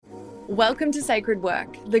Welcome to Sacred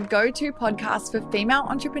Work, the go-to podcast for female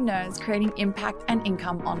entrepreneurs creating impact and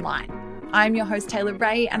income online. I'm your host, Taylor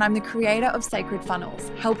Ray, and I'm the creator of Sacred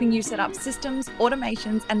Funnels, helping you set up systems,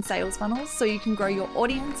 automations, and sales funnels so you can grow your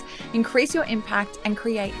audience, increase your impact, and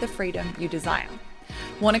create the freedom you desire.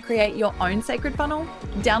 Want to create your own sacred funnel?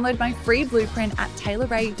 Download my free blueprint at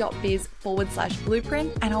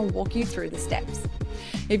taylorray.biz/blueprint, and I'll walk you through the steps.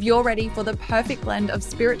 If you're ready for the perfect blend of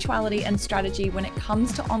spirituality and strategy when it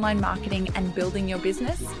comes to online marketing and building your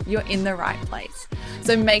business, you're in the right place.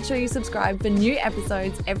 So make sure you subscribe for new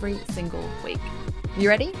episodes every single week. You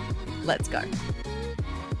ready? Let's go.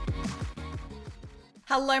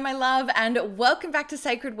 Hello, my love, and welcome back to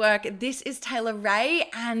Sacred Work. This is Taylor Ray,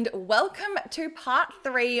 and welcome to part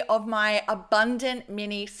 3 of my Abundant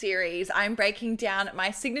mini series. I'm breaking down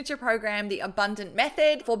my signature program, the Abundant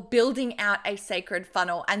Method, for building out a sacred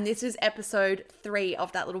funnel. And this is episode 3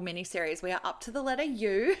 of that little mini series. We are up to the letter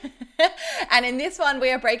U. And in this one,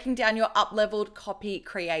 we are breaking down your up-leveled copy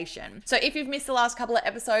creation. So if you've missed the last couple of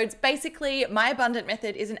episodes, basically my Abundant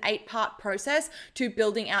Method is an 8-part process to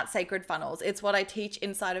building out sacred funnels. It's what I teach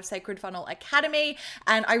inside of Sacred Funnel Academy.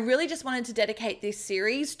 And I really just wanted to dedicate this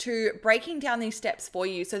series to breaking down these steps for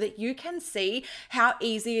you so that you can see how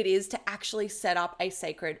easy it is to actually set up a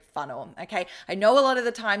sacred funnel. Okay. I know a lot of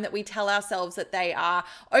the time that we tell ourselves that they are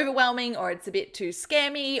overwhelming, or it's a bit too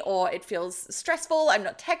scammy, or it feels stressful, I'm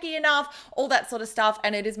not techie enough, all that sort of stuff.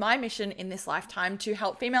 And it is my mission in this lifetime to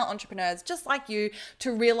help female entrepreneurs just like you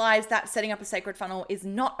to realize that setting up a sacred funnel is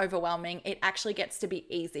not overwhelming. It actually gets to be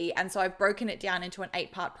easy. And so I've broken it down into an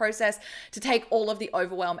 8-part process to take all of the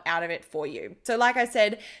overwhelm out of it for you. So like I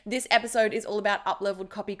said, this episode is all about up-leveled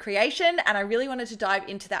copy creation, and I really wanted to dive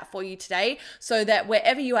into that for you today so that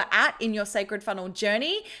wherever you are at in your sacred funnel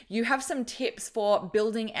journey, you have some tips for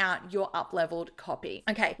building out your up-leveled copy.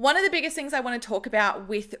 Okay, one of the biggest things I want to talk about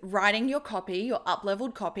with writing your copy, your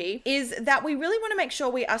up-leveled copy, is that we really want to make sure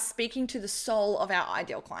we are speaking to the soul of our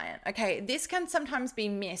ideal client. Okay, this can sometimes be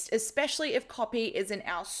missed, especially if copy isn't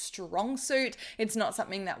our strong suit. It's not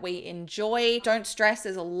something that we enjoy. Don't stress.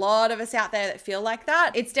 There's a lot of us out there that feel like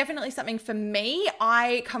that. It's definitely something for me.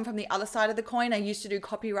 I come from the other side of the coin. I used to do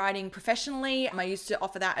copywriting professionally. I used to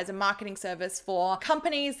offer that as a marketing service for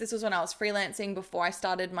companies. This was when I was freelancing before I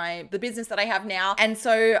started the business that I have now. And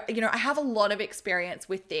so, I have a lot of experience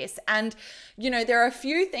with this. And, there are a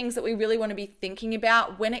few things that we really want to be thinking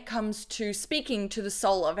about when it comes to speaking to the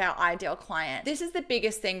soul of our ideal client. This is the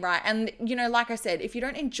biggest thing, right? And, like I said, if you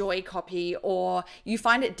don't enjoy copy or you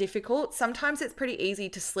find it difficult, sometimes it's pretty easy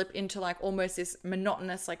to slip into almost this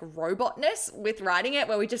monotonous robotness with writing it,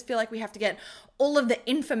 where we just feel like we have to get all of the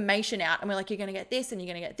information out, and we're like, you're going to get this and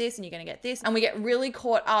you're going to get this and you're going to get this, and we get really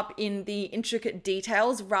caught up in the intricate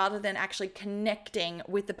details rather than actually connecting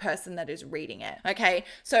with the person that is reading it. Okay,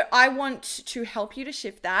 so I want to help you to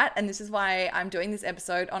shift that, and this is why I'm doing this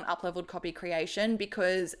episode on up-leveled copy creation,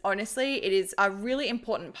 because honestly, it is a really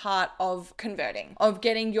important part of converting, of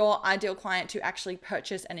getting your ideal client to actually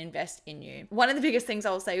purchase and invest in you. One of the biggest things I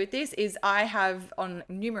will say with this is I have on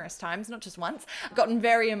numerous times, not just once, gotten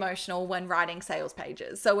very emotional when writing sales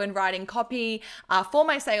pages. So when writing copy for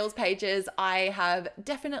my sales pages, I have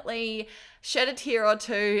definitely shed a tear or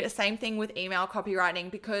two. Same thing with email copywriting,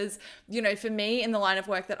 because, for me in the line of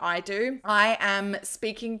work that I do, I am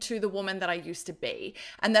speaking to the woman that I used to be.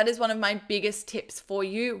 And that is one of my biggest tips for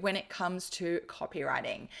you when it comes to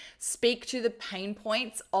copywriting. Speak to the pain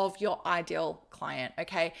points of your ideal client,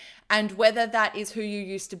 okay? And whether that is who you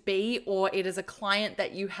used to be or it is a client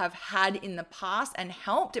that you have had in the past and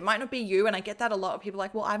helped, it might not be you. And I get that a lot of people are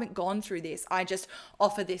like, well, I haven't gone through this. I just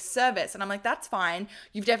offer this service. And I'm like, that's fine.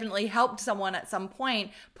 You've definitely helped someone at some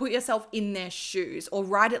point. Put yourself in their shoes or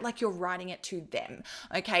write it like you're writing it to them.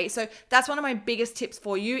 Okay. So that's one of my biggest tips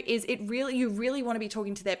for you is you really want to be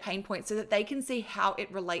talking to their pain points so that they can see how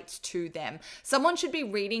it relates to them. Someone should be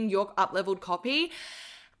reading your up-leveled copy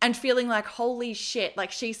and feeling like, holy shit,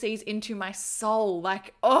 she sees into my soul.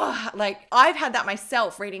 I've had that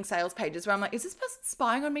myself reading sales pages where I'm like, is this person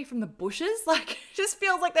spying on me from the bushes? It just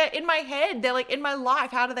feels like they're in my head. They're in my life.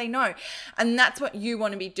 How do they know? And that's what you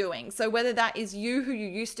want to be doing. So whether that is you who you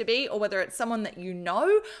used to be, or whether it's someone that you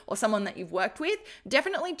know or someone that you've worked with,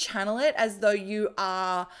 definitely channel it as though you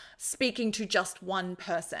are speaking to just one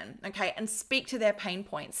person, okay? And speak to their pain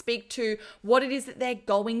points. Speak to what it is that they're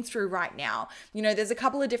going through right now. There's a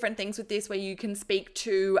couple of different things with this where you can speak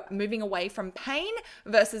to moving away from pain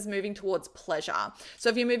versus moving towards pleasure. So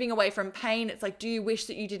if you're moving away from pain, it's like, do you wish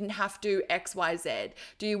that you didn't have to X, Y, Z?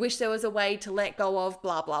 Do you wish there was a way to let go of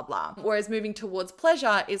blah, blah, blah? Whereas moving towards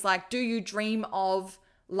pleasure is like, do you dream of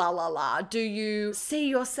la la la? Do you see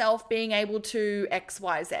yourself being able to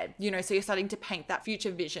XYZ? So you're starting to paint that future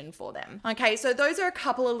vision for them. Okay, so those are a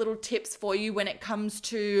couple of little tips for you when it comes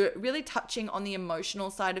to really touching on the emotional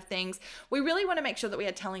side of things. We really want to make sure that we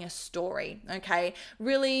are telling a story, okay?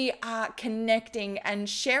 Really connecting and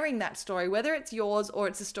sharing that story, whether it's yours or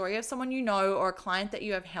it's a story of someone you know or a client that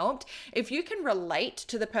you have helped. If you can relate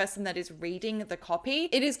to the person that is reading the copy,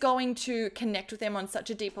 it is going to connect with them on such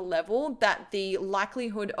a deeper level that the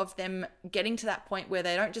likelihood of them getting to that point where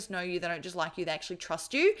they don't just know you, they don't just like you, they actually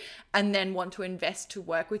trust you and then want to invest to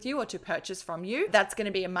work with you or to purchase from you, that's going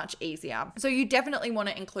to be a much easier. So you definitely want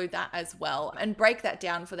to include that as well and break that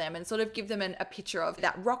down for them and sort of give them a picture of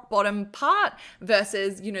that rock bottom part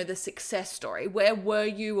versus, the success story. Where were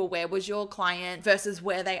you or where was your client versus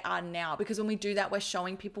where they are now? Because when we do that, we're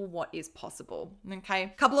showing people what is possible. Okay. A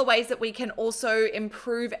couple of ways that we can also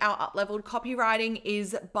improve our up-leveled copywriting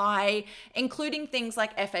is by including things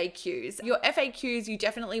like FAQs. Your FAQs, you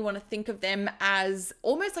definitely want to think of them as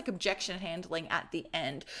almost like objection handling at the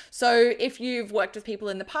end. So if you've worked with people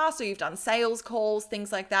in the past or you've done sales calls,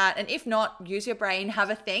 things like that, and if not, use your brain, have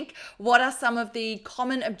a think. What are some of the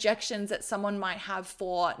common objections that someone might have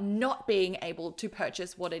for not being able to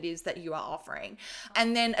purchase what it is that you are offering?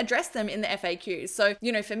 And then address them in the FAQs. So,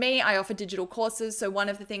 for me, I offer digital courses. So one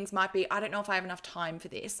of the things might be, I don't know if I have enough time for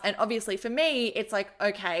this. And obviously for me, it's like,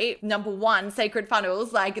 okay, number one, Sacred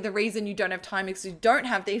Funnels, like the reason you don't have time is you don't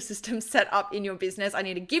have these systems set up in your business. I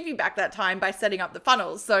need to give you back that time by setting up the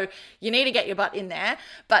funnels. So you need to get your butt in there.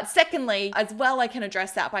 But secondly, as well, I can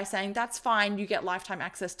address that by saying, that's fine. You get lifetime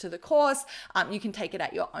access to the course. You can take it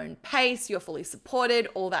at your own pace. You're fully supported,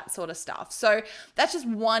 all that sort of stuff. So that's just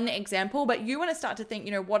one example, but you want to start to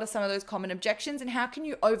think, what are some of those common objections and how can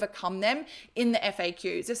you overcome them in the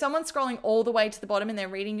FAQs? If someone's scrolling all the way to the bottom and they're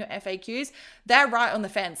reading your FAQs, they're right on the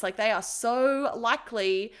fence. Like they are so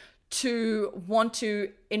likely to want to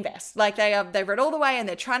invest. Like they've read all the way and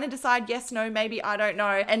they're trying to decide yes, no, maybe, I don't know.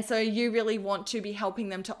 And so you really want to be helping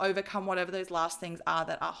them to overcome whatever those last things are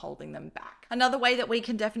that are holding them back. Another way that we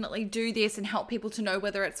can definitely do this and help people to know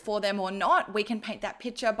whether it's for them or not, we can paint that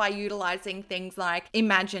picture by utilizing things like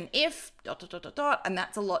imagine if ... And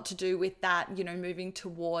that's a lot to do with that, moving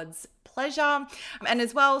towards pleasure. And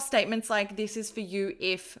as well, statements like this is for you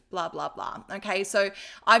if blah, blah, blah. Okay. So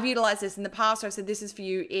I've utilized this in the past. I've said this is for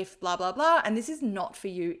you if blah, blah, blah. And this is not for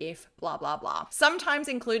you if blah, blah, blah. Sometimes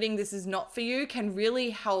including this is not for you can really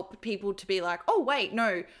help people to be like, oh, wait,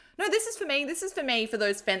 no, this is for me. This is for me, for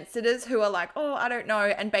those fence sitters who are like, oh, I don't know.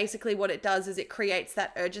 And basically what it does is it creates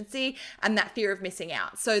that urgency and that fear of missing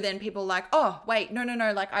out. So then people are like, oh, wait, no.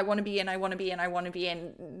 Like I want to be in, I want to be in, I want to be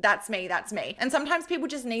in. That's me. And sometimes people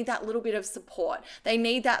just need that little bit of support. They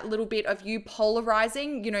need that little bit of you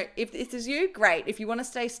polarizing. If this is you, great. If you want to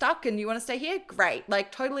stay stuck and you want to stay here, great.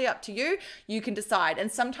 Like totally up to you. You can decide.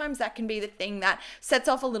 And sometimes that can be the thing that sets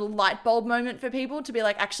off a little light bulb moment for people to be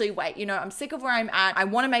like, actually, wait, I'm sick of where I'm at. I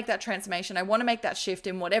want to make that transformation. I want to make that shift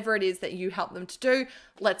in whatever it is that you help them to do.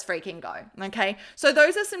 Let's freaking go. Okay. So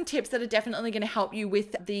those are some tips that are definitely going to help you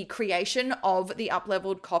with the creation of the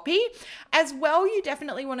up-leveled copy. As well, you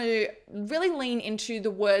definitely want to really lean into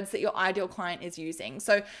the words that your ideal client is using.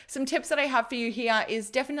 So some tips that I have for you here is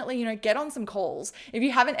definitely, get on some calls. If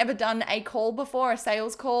you haven't ever done a call before, a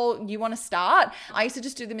sales call, you want to start. I used to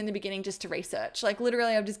just do them in the beginning just to research. Like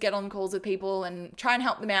literally, I would just get on calls with people and try and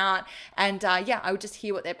help them out. And I would just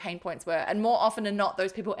hear what their pain points were. And more often than not,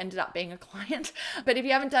 those people ended up being a client. But if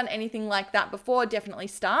you haven't done anything like that before, definitely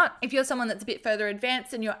start. If you're someone that's a bit further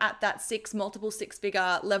advanced and you're at that multiple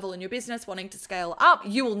six-figure level in your business wanting to scale up,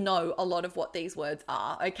 you will know a lot of what these words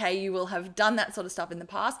are, okay? You will have done that sort of stuff in the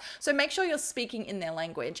past. So make sure you're speaking in their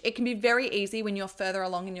language. It can be very easy when you're further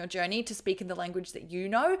along in your journey to speak in the language that you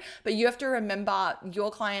know, but you have to remember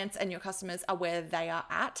your clients and your customers are where they are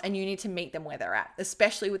at, and you need to meet them where they're at,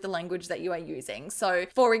 especially with the language that you are using. So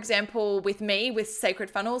for example, with me, with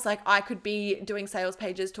Sacred Funnels, like I could be doing sales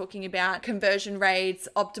pages talking about conversion rates,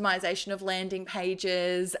 optimization of landing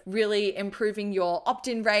pages, really improving your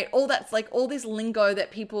opt-in rate, all that's like all this lingo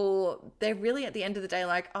that people, they're really at the end of the day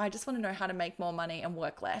like, I just want to know how to make more money and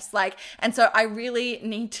work less. And so I really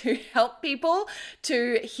need to help people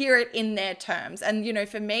to hear it in their terms. And,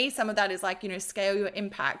 for me, some of that is like, scale your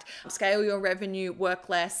impact, scale your revenue, work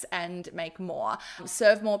less and make more,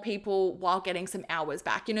 serve more people while getting some hours back.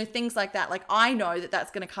 back, things like that. Like I know that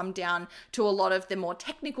that's going to come down to a lot of the more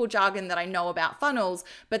technical jargon that I know about funnels,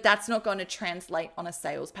 but that's not going to translate on a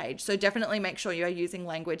sales page. So definitely make sure you're using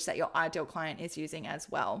language that your ideal client is using as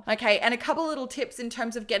well. Okay, and a couple little tips in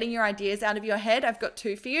terms of getting your ideas out of your head. I've got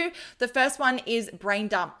 2 for you. The first one is brain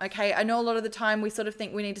dump. Okay, I know a lot of the time we sort of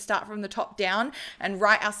think we need to start from the top down and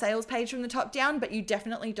write our sales page from the top down, but you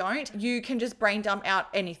definitely don't. You can just brain dump out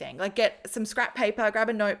anything. Like get some scrap paper, grab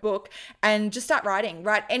a notebook, and just start writing.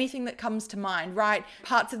 Write anything that comes to mind. Write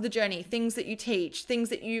parts of the journey, things that you teach, things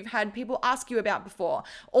that you've had people ask you about before,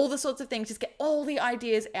 all the sorts of things. Just get all the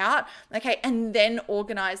ideas out, okay, and then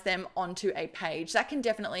organize them onto a page. That can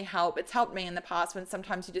definitely help. It's helped me in the past when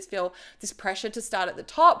sometimes you just feel this pressure to start at the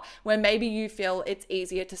top, when maybe you feel it's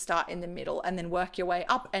easier to start in the middle and then work your way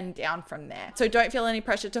up and down from there. So don't feel any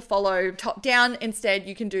pressure to follow top down. Instead,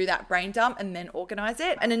 you can do that brain dump and then organize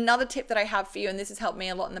it. And another tip that I have for you, and this has helped me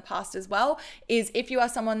a lot in the past as well, is if you are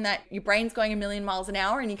someone that your brain's going a million miles an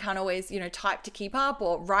hour and you can't always, type to keep up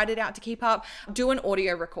or write it out to keep up, do an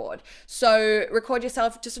audio record. So record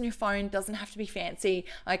yourself just on your phone, doesn't have to be fancy,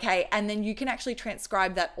 okay? And then you can actually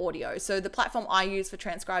transcribe that audio. So the platform I use for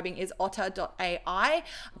transcribing is otter.ai.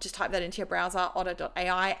 Just type that into your browser,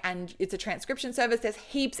 otter.ai, and it's a transcription service. There's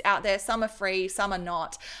heaps out there. Some are free, some are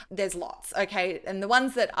not. There's lots, okay? And the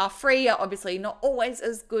ones that are free are obviously not always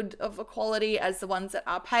as good of a quality as the ones that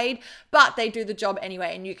are paid, but they do the job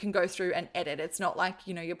anyway, and you can go through and edit. It's not like,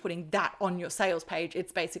 you're putting that on your sales page.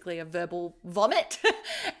 It's basically a verbal vomit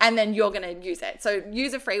and then you're going to use it. So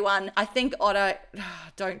use a free one. I think Otter,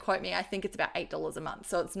 don't quote me, I think it's about $8 a month.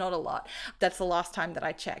 So it's not a lot. That's the last time that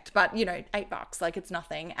I checked, but $8, like it's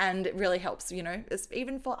nothing. And it really helps,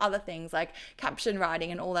 even for other things like caption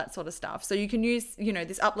writing and all that sort of stuff. So you can use,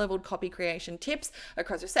 this up-leveled copy creation tips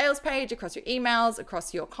across your sales page, across your emails,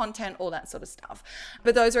 across your content, all that sort of stuff.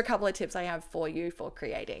 But those are a couple of tips I have for you for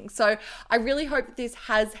creating. So I really hope that this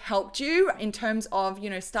has helped you in terms of,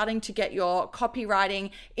 starting to get your copywriting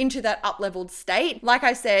into that up-leveled state. Like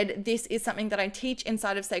I said, this is something that I teach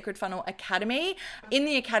inside of Sacred Funnel Academy. In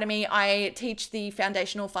the Academy, I teach the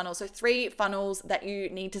foundational funnel. So 3 funnels that you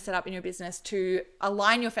need to set up in your business to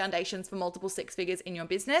align your foundations for multiple 6 figures in your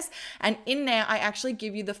business. And in there, I actually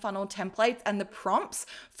give you the funnel templates and the prompts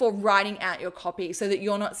for writing out your copy so that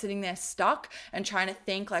you're not sitting there stuck and trying to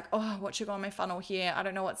think like, oh, what should go on my funnel here? I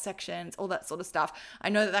don't know what sections, all that sort of stuff. I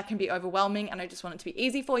know that can be overwhelming and I just want it to be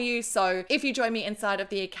easy for you. So if you join me inside of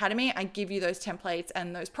the Academy, I give you those templates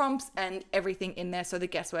and those prompts and everything in there so the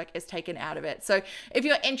guesswork is taken out of it. So if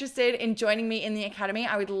you're interested in joining me in the Academy,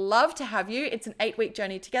 I would love to have you. It's an 8-week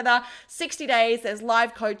journey together, 60 days. There's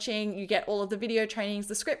live coaching. You get all of the video trainings,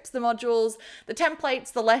 the scripts, the modules, the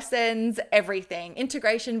templates, the lessons, everything,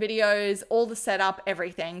 integration videos, all the setup,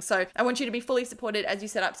 everything. So I want you to be fully supported as you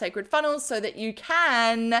set up Sacred Funnels so that you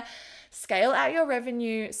can scale out your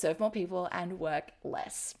revenue, serve more people, and work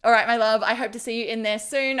less. All right, my love, I hope to see you in there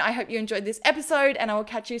soon. I hope you enjoyed this episode, and I will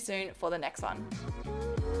catch you soon for the next one.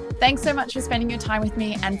 Thanks so much for spending your time with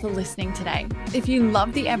me and for listening today. If you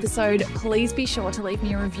loved the episode, please be sure to leave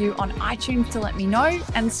me a review on iTunes to let me know,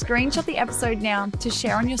 and screenshot the episode now to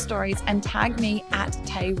share on your stories and tag me at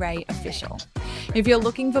Tay Ray Official. If you're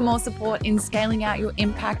looking for more support in scaling out your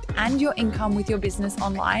impact and your income with your business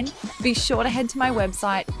online, be sure to head to my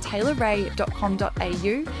website,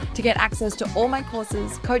 taylorray.com.au, to get access to all my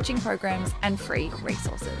courses, coaching programs, and free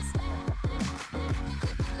resources.